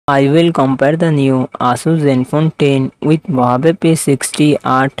I will compare the new Asus Zenfone 10 with Huawei P60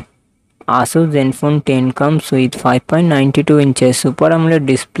 Art. Asus Zenfone 10 comes with 5.92 inches Super AMOLED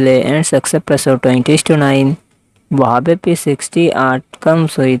display and success ratio 20:9. Huawei P60 Art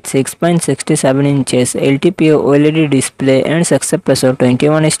comes with 6.67 inches LTPO OLED display and success ratio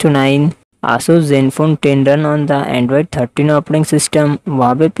 21:9. Asus Zenfone 10 run on the Android 13 operating system.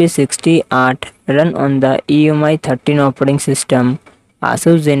 Huawei P60 Art run on the EMI 13 operating system.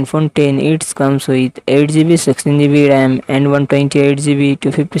 Asus Zenfone 10 it comes with 8GB 16GB RAM and 128GB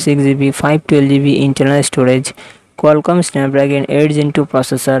 256GB 512GB internal storage. Qualcomm Snapdragon 8 Gen 2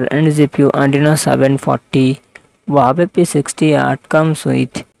 processor and GPU Adreno 740. Huawei P60 Art comes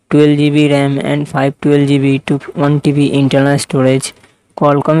with 12GB RAM and 512GB to 1TB internal storage.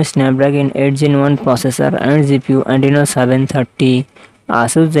 Qualcomm Snapdragon 8 Gen 1 processor and GPU Adreno 730.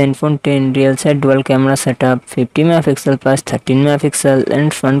 Asus Zenfone 10 real set dual camera setup 50 MP plus 13 MP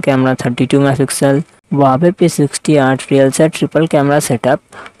and front camera 32 MP. Huawei P60 Art real set triple camera setup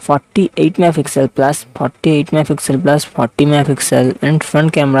 48 MP plus 48 MP plus 40 MP and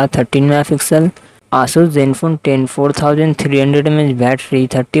front camera 13 MP. Asus Zenfone 10 4300 mAh battery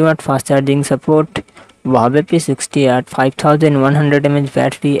 30 watt fast charging support. Huawei P60 Art 5100 mAh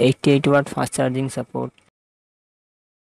battery 88 watt fast charging support.